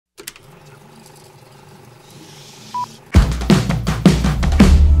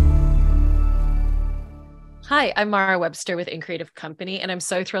Hi, I'm Mara Webster with In Creative Company, and I'm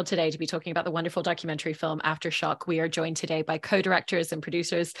so thrilled today to be talking about the wonderful documentary film Aftershock. We are joined today by co-directors and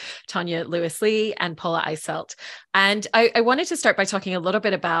producers Tonya Lewis-Lee and Paula Eiselt. And I wanted to start by talking a little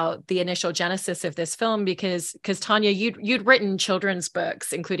bit about the initial genesis of this film because Tonya, you'd written children's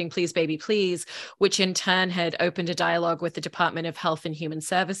books, including Please Baby Please, which in turn had opened a dialogue with the Department of Health and Human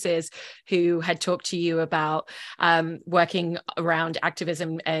Services, who had talked to you about working around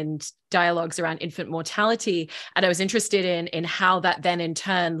activism and dialogues around infant mortality. And I was interested in how that then in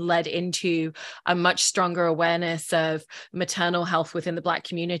turn led into a much stronger awareness of maternal health within the Black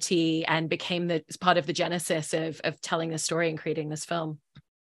community and became part of the genesis of telling this story and creating this film.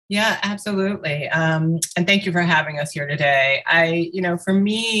 Yeah, absolutely. And thank you for having us here today. For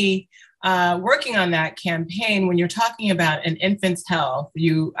me, working on that campaign, when you're talking about an infant's health,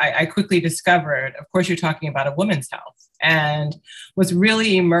 I quickly discovered, of course, you're talking about a woman's health, and was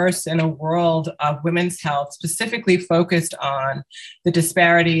really immersed in a world of women's health, specifically focused on the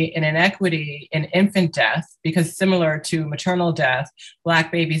disparity and inequity in infant death, because similar to maternal death,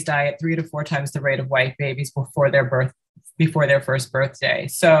 Black babies die at 3 to 4 times the rate of white babies before their first birthday.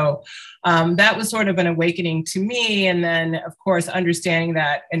 So that was sort of an awakening to me. And then, of course, understanding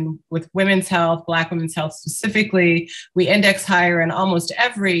that with women's health, Black women's health specifically, we index higher in almost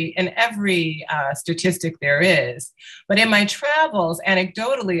every statistic there is. But in my travels,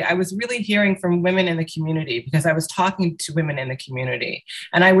 anecdotally, I was really hearing from women in the community because I was talking to women in the community.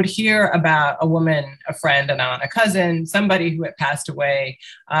 And I would hear about a woman, a friend, and a cousin, somebody who had passed away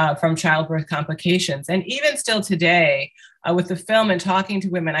from childbirth complications. And even still today, with the film and talking to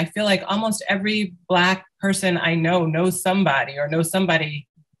women, I feel like almost every Black person I know knows somebody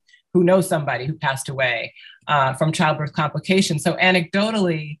who passed away from childbirth complications. So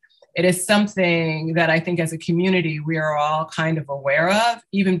anecdotally, it is something that I think as a community, we are all kind of aware of,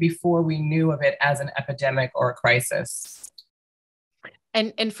 even before we knew of it as an epidemic or a crisis.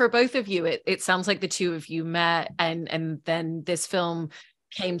 And for both of you, it sounds like the two of you met and then this film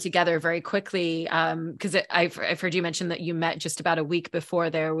came together very quickly, because I've heard you mention that you met just about a week before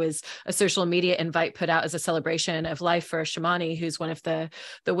there was a social media invite put out as a celebration of life for Shamony, who's one of the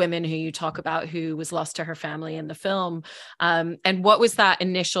women who you talk about who was lost to her family in the film. And what was that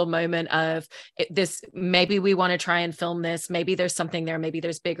initial moment of this? Maybe we want to try and film this. Maybe there's something there. Maybe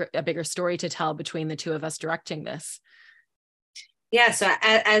there's a bigger story to tell between the two of us directing this. Yeah, so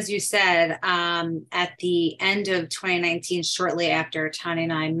as you said, at the end of 2019, shortly after Tonya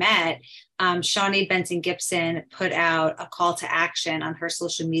and I met, Shamony Benson Gibson put out a call to action on her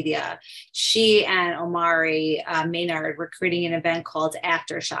social media. She and Omari Maynard were creating an event called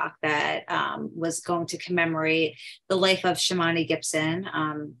Aftershock that was going to commemorate the life of Shamony Gibson,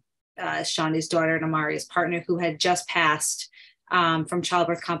 Shamony's daughter and Omari's partner, who had just passed from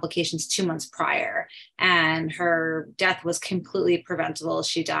childbirth complications 2 months prior. And her death was completely preventable.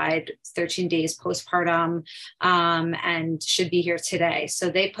 She died 13 days postpartum and should be here today. So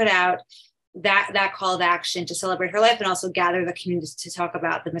they put out that call of action to celebrate her life and also gather the community to talk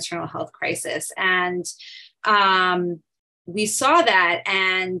about the maternal health crisis. And we saw that,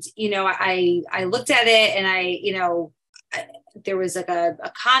 and, I looked at it and there was like a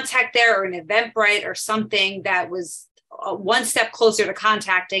contact there or an Eventbrite or something that was one step closer to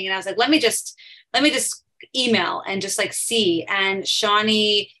contacting. And I was like, let me just email and just see. And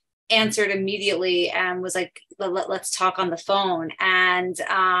Shamony answered immediately and was like, let's talk on the phone. And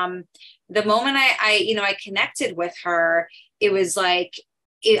the moment I connected with her, it was like,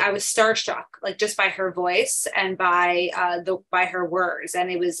 I was starstruck, just by her voice and by her words.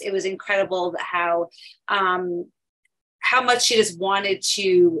 And it was incredible how much she just wanted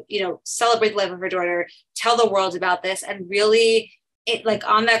to, celebrate the life of her daughter, tell the world about this, and really,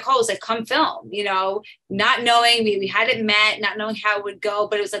 on that call, it was like, come film, not knowing, we hadn't met, not knowing how it would go,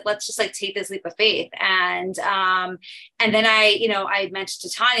 but it was like, let's just take this leap of faith. And then I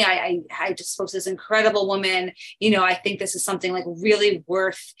mentioned to Tonya, I just spoke to this incredible woman, I think this is something really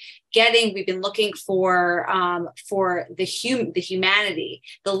worth getting. We've been looking for the humanity,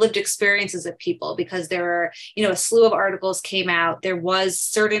 the lived experiences of people, because there are, a slew of articles came out. There was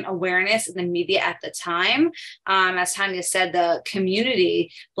certain awareness in the media at the time. As Tonya said, the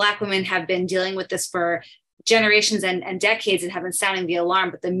community, Black women have been dealing with this for generations and decades and have been sounding the alarm,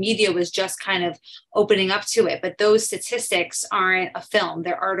 but the media was just kind of opening up to it. But those statistics aren't a film,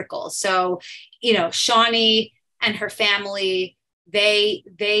 they're articles. So, Shamony and her family,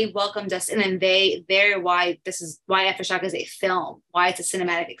 they welcomed us in, and they're why Aftershock is a film, why it's a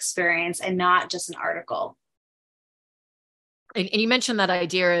cinematic experience and not just an article. And you mentioned that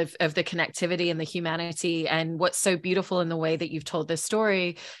idea of the connectivity and the humanity. And what's so beautiful in the way that you've told this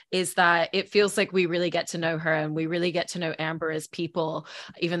story is that it feels like we really get to know her and we really get to know Amber as people,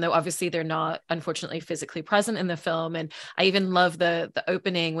 even though obviously they're not, unfortunately, physically present in the film. And I even love the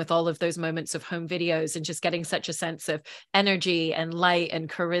opening with all of those moments of home videos and just getting such a sense of energy and light and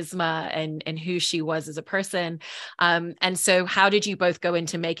charisma and who she was as a person. And so how did you both go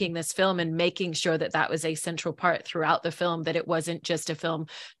into making this film and making sure that that was a central part throughout the film, that it wasn't just a film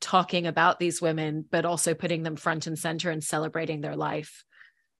talking about these women, but also putting them front and center and celebrating their life?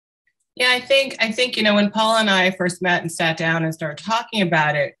 Yeah, I think, you know, when Paula and I first met and sat down and started talking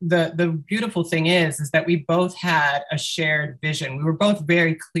about it, the beautiful thing is that we both had a shared vision. We were both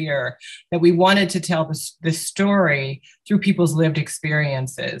very clear that we wanted to tell this story through people's lived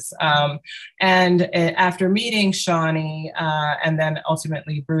experiences. And after meeting Shamony and then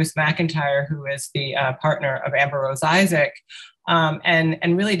ultimately Bruce McIntyre, who is the partner of Amber Rose Isaac,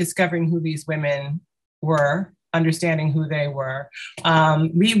 and really discovering who these women were, understanding who they were,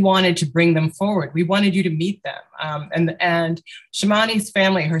 we wanted to bring them forward. We wanted you to meet them. And Shamony's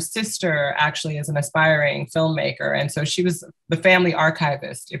family, her sister actually is an aspiring filmmaker. And so she was the family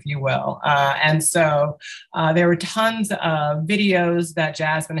archivist, if you will. And so there were tons of videos that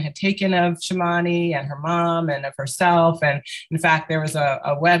Jasmine had taken of Shamony and her mom and of herself. And in fact, there was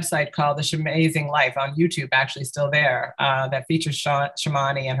a website called The Shamazing Life on YouTube, actually still there, that features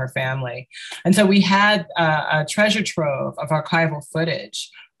Shamony and her family. And so we had a treasure trove of archival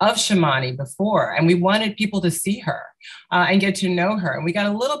footage of Shamony before, and we wanted people to see her and get to know her. And we got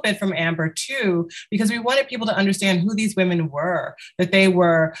a little bit from Amber too, because we wanted people to understand who these women were, that they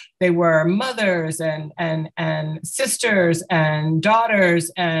were mothers and sisters and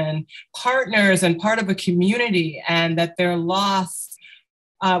daughters and partners and part of a community, and that their loss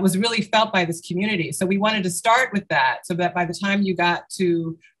was really felt by this community. So we wanted to start with that, so that by the time you got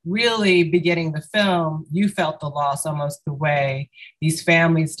to really beginning the film, you felt the loss almost the way these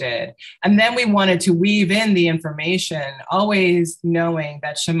families did. And then we wanted to weave in the information, always knowing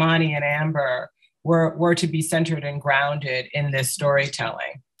that Shamony and Amber were to be centered and grounded in this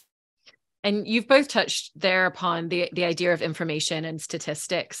storytelling. And you've both touched there upon the idea of information and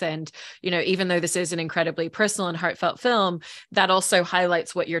statistics. And, you know, even though this is an incredibly personal and heartfelt film, that also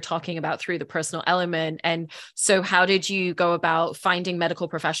highlights what you're talking about through the personal element. And so how did you go about finding medical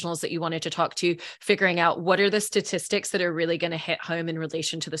professionals that you wanted to talk to, figuring out what are the statistics that are really going to hit home in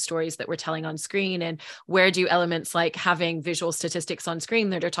relation to the stories that we're telling on screen? And where do elements like having visual statistics on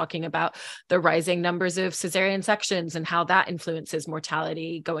screen that are talking about the rising numbers of cesarean sections and how that influences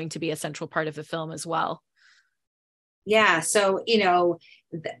mortality going to be a central part of the film as well? Yeah. So, you know,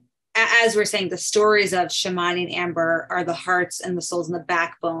 as we're saying, the stories of Shamony and Amber are the hearts and the souls and the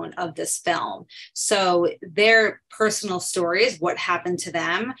backbone of this film. So their personal stories, what happened to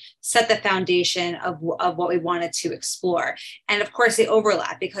them, set the foundation of what we wanted to explore. And of course, they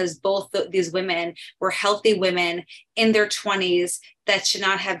overlap because both these women were healthy women in their 20s that should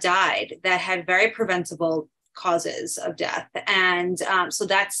not have died, that had very preventable causes of death. And so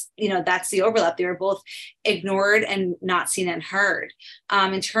that's, you know, that's the overlap. They were both ignored and not seen and heard.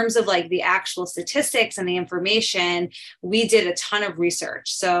 In terms of like the actual statistics and the information, we did a ton of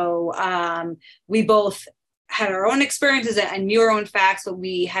research. So we both had our own experiences and knew our own facts, but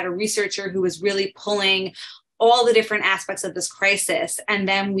we had a researcher who was really pulling all the different aspects of this crisis. And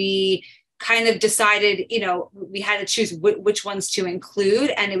then we kind of decided, you know, we had to choose which ones to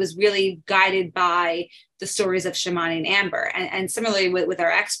include. And it was really guided by the stories of Shamony and Amber. And similarly with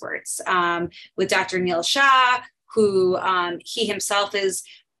our experts, with Dr. Neil Shah, who he himself is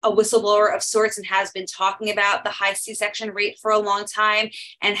a whistleblower of sorts and has been talking about the high C-section rate for a long time,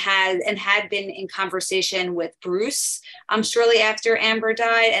 and had been in conversation with Bruce shortly after Amber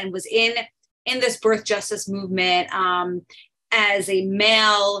died, and was in this birth justice movement as a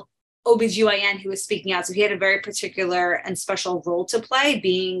male OBGYN who was speaking out. So he had a very particular and special role to play,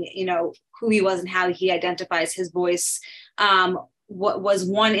 being, you know, who he was and how he identifies his voice. What was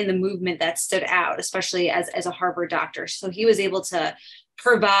one in the movement that stood out, especially as a Harvard doctor. So he was able to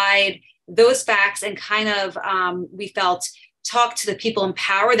provide those facts and kind of, we felt, talk to the people in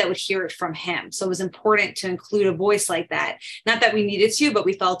power that would hear it from him. So it was important to include a voice like that. Not that we needed to, but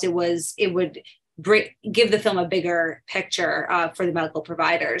we felt it would give the film a bigger picture for the medical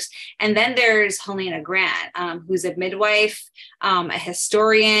providers. And then there's Helena Grant, who's a midwife, a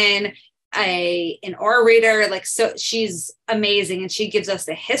historian, an orator. Like, so she's amazing, and she gives us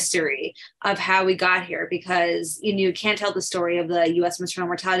the history of how we got here, because you can't tell the story of the U.S. maternal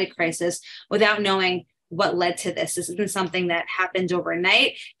mortality crisis without knowing what led to this. This isn't something that happened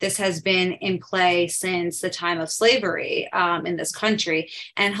overnight. This has been in play since the time of slavery in this country.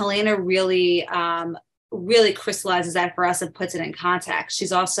 And Helena really crystallizes that for us and puts it in context.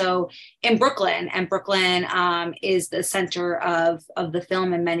 She's also in Brooklyn, and Brooklyn is the center of the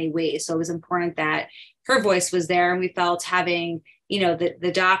film in many ways. So it was important that her voice was there, and we felt having,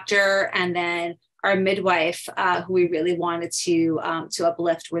 the doctor and then our midwife, who we really wanted to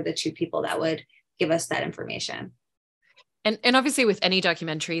uplift, were the two people that would give us that information. And obviously with any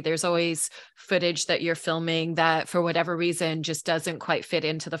documentary, there's always footage that you're filming that for whatever reason just doesn't quite fit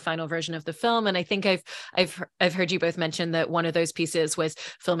into the final version of the film. And I think I've heard you both mention that one of those pieces was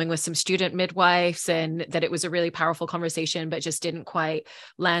filming with some student midwives, and that it was a really powerful conversation, but just didn't quite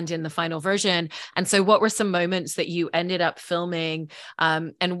land in the final version. And so what were some moments that you ended up filming?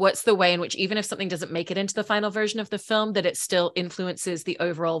 And what's the way in which, even if something doesn't make it into the final version of the film, that it still influences the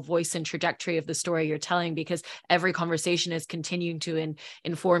overall voice and trajectory of the story you're telling? Because every conversation is continuing to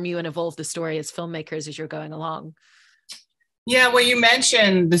inform you and evolve the story as filmmakers as you're going along. Yeah, well, you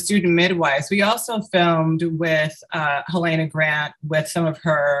mentioned the student midwives. We also filmed with Helena Grant with some of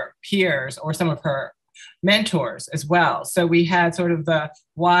her peers or some of her mentors as well. So we had sort of the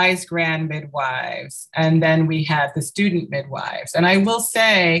wise grand midwives, and then we had the student midwives. And I will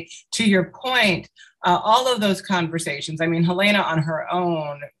say, to your point, all of those conversations, I mean, Helena on her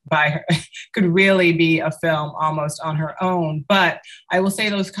own could really be a film almost on her own. But I will say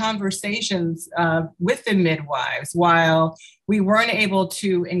those conversations with the midwives, while we weren't able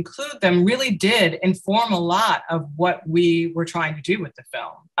to include them, really did inform a lot of what we were trying to do with the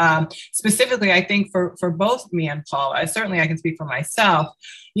film. Specifically, I think for both me and Paula, certainly I can speak for myself,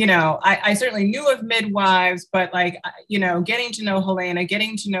 I certainly knew of midwives, but getting to know Helena,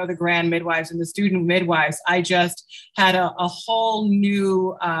 getting to know the grand midwives and the student midwives, I just had a whole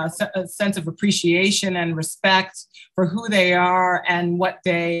new sense of appreciation and respect for who they are and what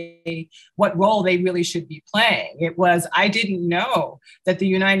role they really should be playing. I didn't know that the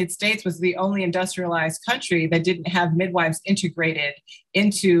United States was the only industrialized country that didn't have midwives integrated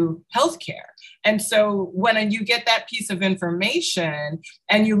into healthcare. And so when you get that piece of information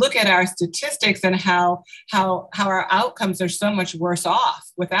and you look at our statistics and how our outcomes are so much worse off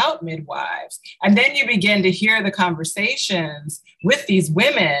without midwives, and then you begin to hear the conversations with these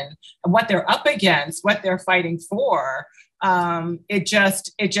women, what they're up against, what they're fighting for, it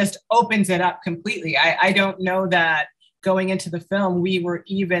just opens it up completely. I don't know that going into the film, we were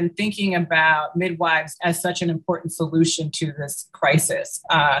even thinking about midwives as such an important solution to this crisis.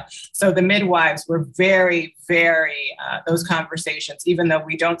 So the midwives were very, very, those conversations, even though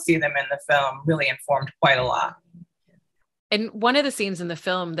we don't see them in the film, really informed quite a lot. And one of the scenes in the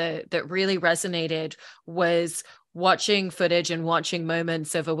film that really resonated was watching footage and watching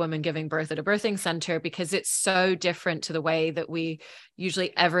moments of a woman giving birth at a birthing center, because it's so different to the way that we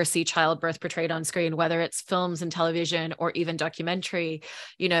usually ever see childbirth portrayed on screen, whether it's films and television or even documentary.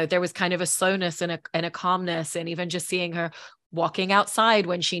 There was kind of a slowness and a calmness, and even just seeing her walking outside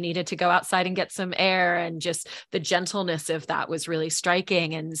when she needed to go outside and get some air, and just the gentleness of that was really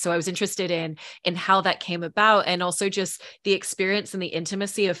striking. And so I was interested in how that came about, and also just the experience and the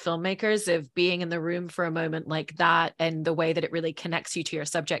intimacy of filmmakers of being in the room for a moment like that, and the way that it really connects you to your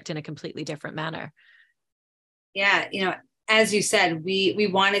subject in a completely different manner. Yeah, as you said, we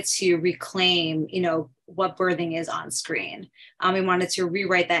wanted to reclaim, what birthing is on screen. We wanted to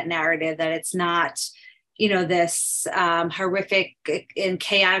rewrite that narrative, that it's not this horrific and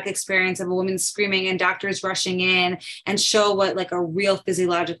chaotic experience of a woman screaming and doctors rushing in, and show what a real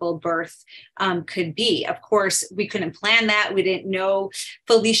physiological birth could be. Of course, we couldn't plan that. We didn't know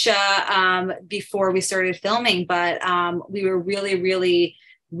Felicia before we started filming, but we were really, really,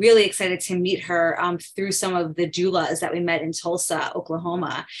 really excited to meet her through some of the doulas that we met in Tulsa,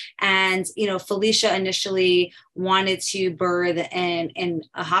 Oklahoma. And, Felicia initially wanted to birth in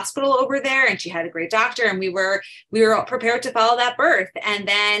a hospital over there, and she had a great doctor, and we were prepared to follow that birth. And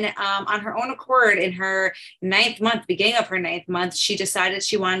then on her own accord, in her beginning of her 9th month, she decided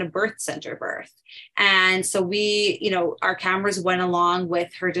she wanted a birth center birth. And so our cameras went along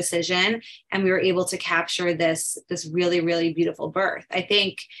with her decision, and we were able to capture this really, really beautiful birth. I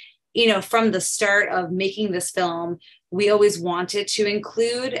think, from the start of making this film, we always wanted to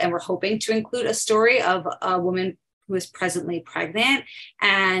include, and we're hoping to include, a story of a woman who is presently pregnant.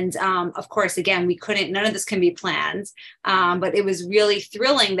 And of course, again, none of this can be planned, but it was really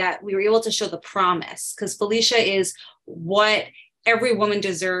thrilling that we were able to show the promise, because Felicia is what every woman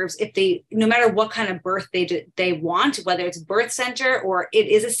deserves, no matter what kind of birth they want, whether it's birth center or it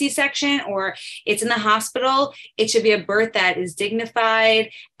is a C-section or it's in the hospital, it should be a birth that is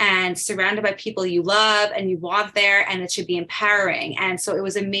dignified and surrounded by people you love and you want there, and it should be empowering. And so it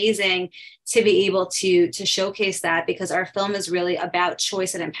was amazing to be able to showcase that, because our film is really about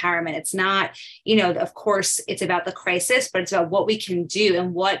choice and empowerment. It's not, of course, it's about the crisis, but it's about what we can do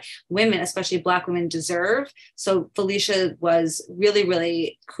and what women, especially Black women, deserve. So Felicia was really,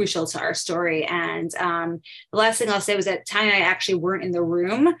 really crucial to our story. And the last thing I'll say was that Tonya and I actually weren't in the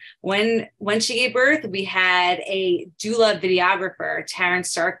room when she gave birth. We had a doula videographer, Taryn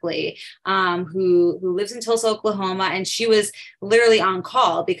Starkley, who lives in Tulsa, Oklahoma, and she was literally on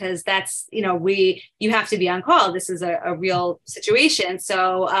call, because that's, you have to be on call. This is a real situation.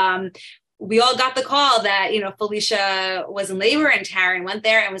 So we all got the call that, Felicia was in labor, and Taryn went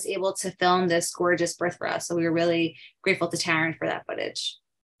there and was able to film this gorgeous birth for us. So we were really grateful to Taryn for that footage.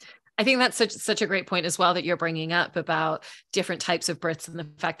 I think that's such a great point as well that you're bringing up about different types of births and the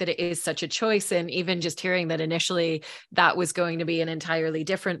fact that it is such a choice. And even just hearing that initially that was going to be an entirely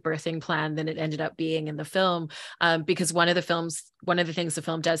different birthing plan than it ended up being in the film, because one of the things the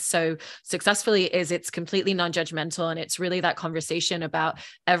film does so successfully is it's completely non-judgmental, and it's really that conversation about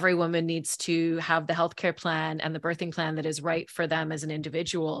every woman needs to have the healthcare plan and the birthing plan that is right for them as an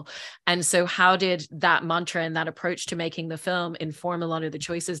individual. And so how did that mantra and that approach to making the film inform a lot of the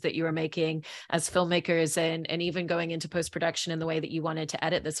choices that you were making as filmmakers, and even going into post-production in the way that you wanted to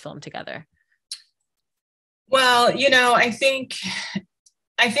edit this film together? Well, I think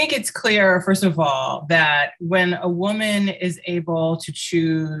it's clear, first of all, that when a woman is able to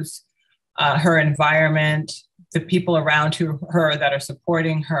choose her environment, the people around her that are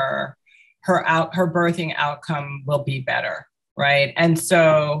supporting her, her birthing outcome will be better, right? And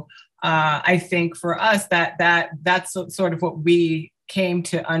so I think for us that's sort of what we came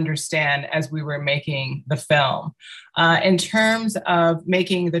to understand as we were making the film. In terms of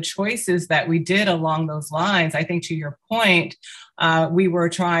making the choices that we did along those lines, I think to your point, we were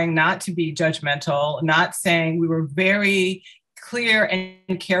trying not to be judgmental, not saying, we were very clear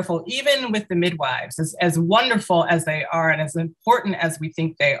and careful, even with the midwives, as wonderful as they are and as important as we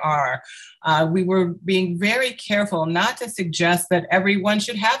think they are. We were being very careful not to suggest that everyone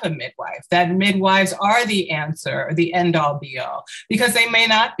should have a midwife, that midwives are the answer, the end all be all, because they may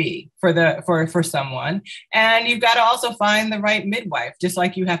not be for someone. And you've got to also find the right midwife, just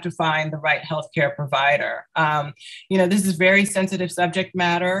like you have to find the right healthcare provider. This is very sensitive subject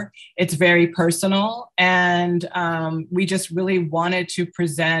matter. It's very personal. And we just really wanted to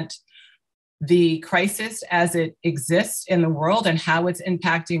present the crisis as it exists in the world and how it's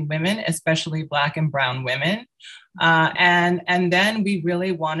impacting women, especially Black and Brown women. And then we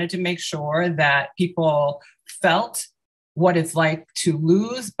really wanted to make sure that people felt what it's like to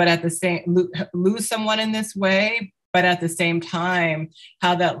lose someone in this way, but at the same time,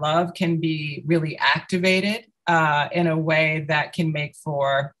 how that love can be really activated in a way that can make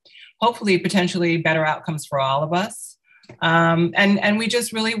for hopefully potentially better outcomes for all of us. And we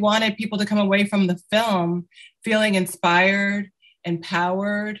just really wanted people to come away from the film feeling inspired,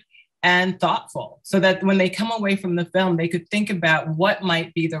 empowered, and thoughtful, so that when they come away from the film, they could think about what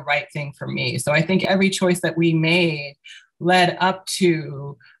might be the right thing for me. So I think every choice that we made led up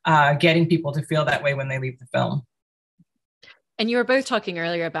to getting people to feel that way when they leave the film. And you were both talking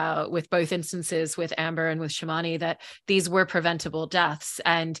earlier about, with both instances, with Amber and with Shamony, that these were preventable deaths.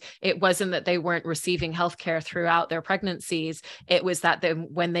 And it wasn't that they weren't receiving healthcare throughout their pregnancies. It was that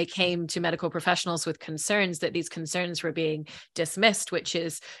when they came to medical professionals with concerns, that these concerns were being dismissed, which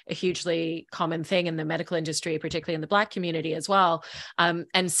is a hugely common thing in the medical industry, particularly in the Black community as well.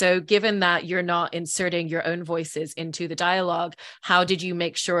 And so given that you're not inserting your own voices into the dialogue, how did you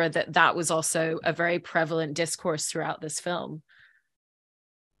make sure that that was also a very prevalent discourse throughout this film?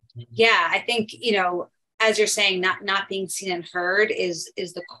 Yeah, I think, as you're saying, not being seen and heard is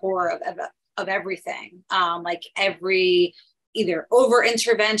the core of everything. Like every either over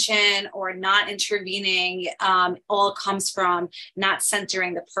intervention or not intervening, all comes from not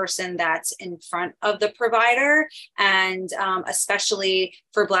centering the person that's in front of the provider. And especially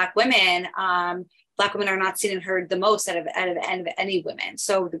for Black women, Black women are not seen and heard the most out of any women.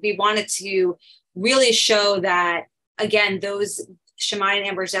 So we wanted to really show that, again, those Shamony and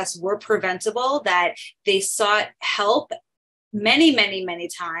Amber's deaths were preventable, that they sought help many, many, many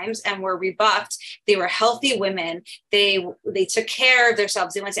times and were rebuffed. They were healthy women. They took care of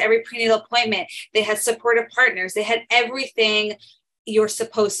themselves. They went to every prenatal appointment. They had supportive partners. They had everything you're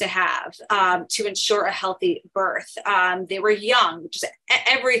supposed to have to ensure a healthy birth. They were young, just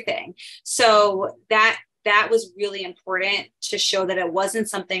everything. So that that was really important to show that it wasn't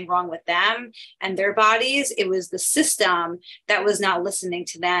something wrong with them and their bodies. It was the system that was not listening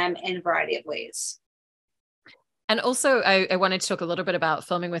to them in a variety of ways. And also, I wanted to talk a little bit about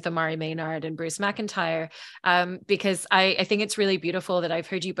filming with Amari Maynard and Bruce McIntyre, because I think it's really beautiful that I've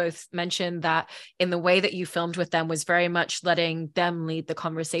heard you both mention that in the way that you filmed with them was very much letting them lead the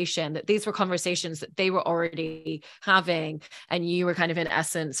conversation, that these were conversations that they were already having, and you were kind of in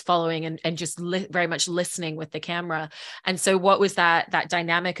essence following and just very much listening with the camera. And so what was that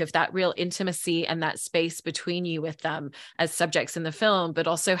dynamic of that real intimacy and that space between you with them as subjects in the film, but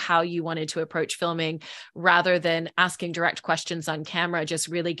also how you wanted to approach filming rather than asking direct questions on camera, just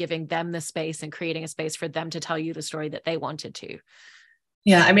really giving them the space and creating a space for them to tell you the story that they wanted to?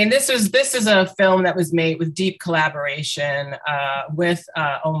 Yeah, I mean, this is a film that was made with deep collaboration with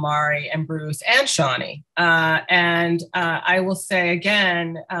Omari and Bruce and Shamony. And I will say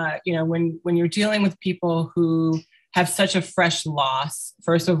again, when you're dealing with people who have such a fresh loss,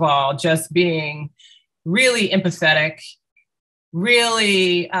 first of all, just being really empathetic,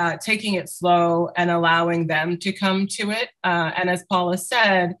 really taking it slow and allowing them to come to it. And as Paula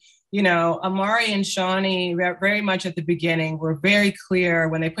said, Amari and Shamony very much at the beginning were very clear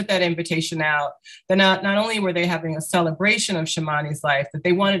when they put that invitation out that not only were they having a celebration of Shamony's life, that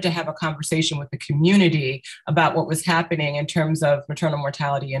they wanted to have a conversation with the community about what was happening in terms of maternal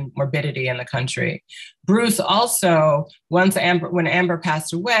mortality and morbidity in the country. Bruce also, when Amber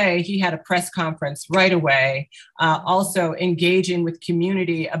passed away, he had a press conference right away, also engaging with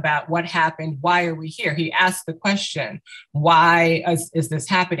community about what happened, why are we here? He asked the question, why is this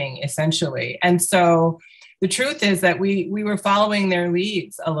happening, essentially? And so the truth is that we were following their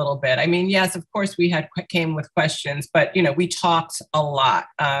leads a little bit. I mean, yes, of course we came with questions, but we talked a lot.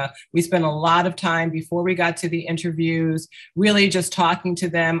 We spent a lot of time before we got to the interviews, really just talking to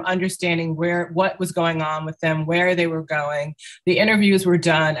them, understanding what was going on with them, where they were going. The interviews were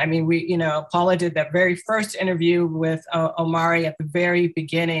done. I mean, Paula did that very first interview with Omari at the very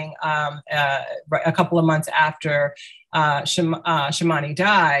beginning, a couple of months after Shamony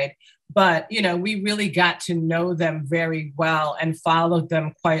died. But, we really got to know them very well and followed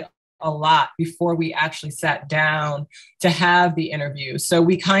them quite a lot before we actually sat down to have the interview. So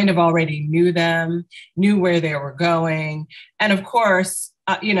we kind of already knew them, knew where they were going. And of course,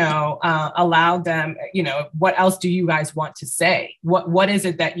 allowed them, what else do you guys want to say? What is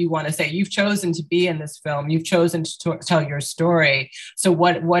it that you want to say? You've chosen to be in this film. You've chosen to tell your story. So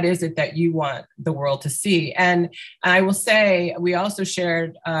what is it that you want the world to see? And I will say, we also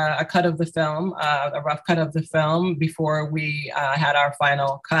shared a cut of the film, a rough cut of the film before we had our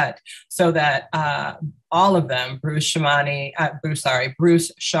final cut, so that all of them, Bruce, Shamony,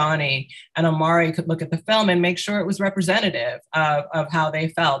 and Omari could look at the film and make sure it was representative of how they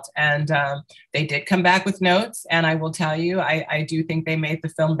felt. And they did come back with notes. And I will tell you, I do think they made the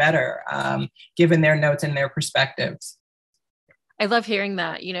film better, given their notes and their perspectives. I love hearing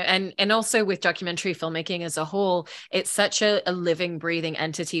that, and also with documentary filmmaking as a whole, it's such a living, breathing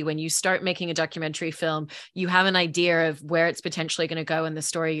entity. When you start making a documentary film, you have an idea of where it's potentially going to go in the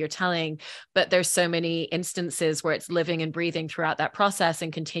story you're telling, but there's so many instances where it's living and breathing throughout that process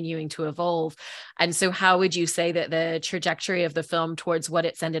and continuing to evolve. And so how would you say that the trajectory of the film towards what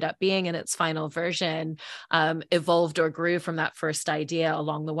it's ended up being in its final version evolved or grew from that first idea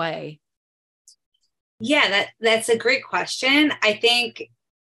along the way? Yeah, that's a great question. I think,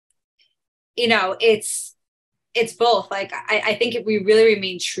 it's both. Like, I think if we really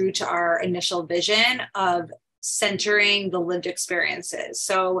remain true to our initial vision of centering the lived experiences.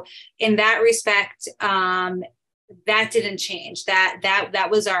 So in that respect, that didn't change. That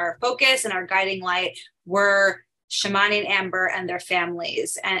was our focus, and our guiding light were Shamony and Amber and their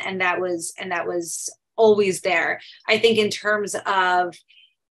families. And that was always there. I think in terms of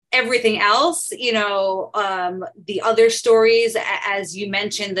everything else, the other stories, as you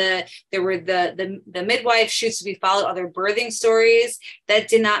mentioned, there were the midwife shoots to be followed, other birthing stories that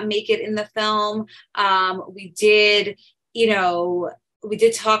did not make it in the film. We did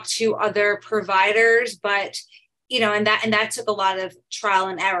talk to other providers, but and that took a lot of trial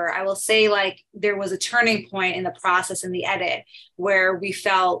and error. I will say, like, there was a turning point in the process in the edit where we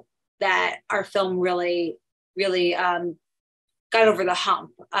felt that our film really got over the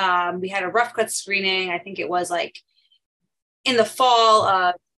hump. We had a rough cut screening. I think it was like in the fall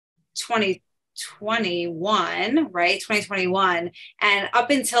of 2021, right? 2021. And up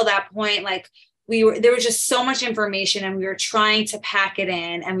until that point, like, there was just so much information, and we were trying to pack it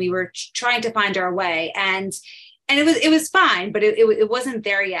in, and we were trying to find our way. And it was fine, but it wasn't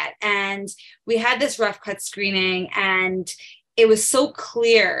there yet. And we had this rough cut screening, and it was so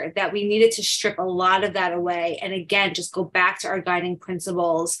clear that we needed to strip a lot of that away. And again, just go back to our guiding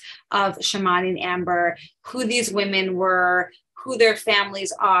principles of Shamony and Amber, who these women were, who their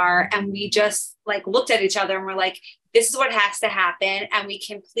families are. And we just like looked at each other and we're like, this is what has to happen. And we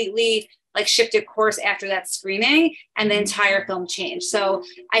completely like shifted course after that screening, and the entire film changed. So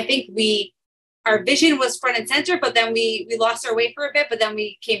I think our vision was front and center, but then we lost our way for a bit, but then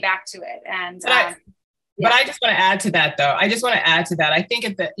we came back to it. And But I just want to add to that, though. I think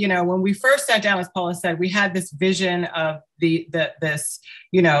when we first sat down, as Paula said, we had this vision of that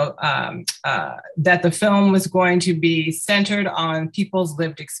the film was going to be centered on people's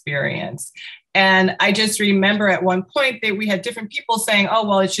lived experience. And I just remember at one point that we had different people saying, oh,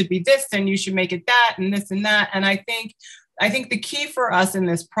 well, it should be this, and you should make it that, and this and that. And I think the key for us in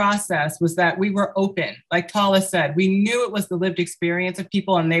this process was that we were open. Like Paula said, we knew it was the lived experience of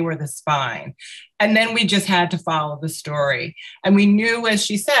people and they were the spine. And then we just had to follow the story. And we knew, as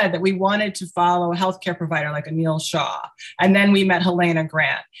she said, that we wanted to follow a healthcare provider like Anil Shah. And then we met Helena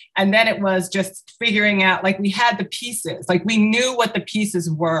Grant. And then it was just figuring out, like we had the pieces, like we knew what the pieces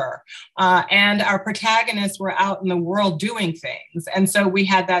were. And our protagonists were out in the world doing things. And so we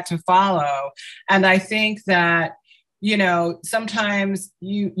had that to follow. And I think that sometimes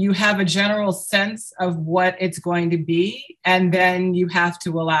you have a general sense of what it's going to be, and then you have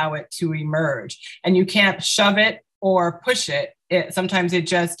to allow it to emerge. And you can't shove it or push it. Sometimes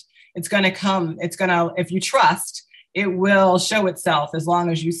it's going to come. If you trust, it will show itself as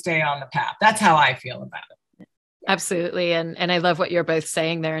long as you stay on the path. That's how I feel about it. Absolutely. And I love what you're both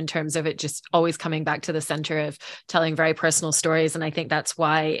saying there in terms of it just always coming back to the center of telling very personal stories. And I think that's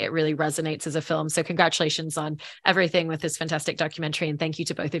why it really resonates as a film. So congratulations on everything with this fantastic documentary. And thank you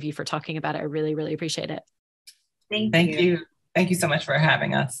to both of you for talking about it. I really, really appreciate it. Thank you. Thank you so much for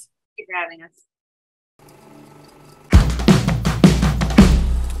having us. Thank you for having us.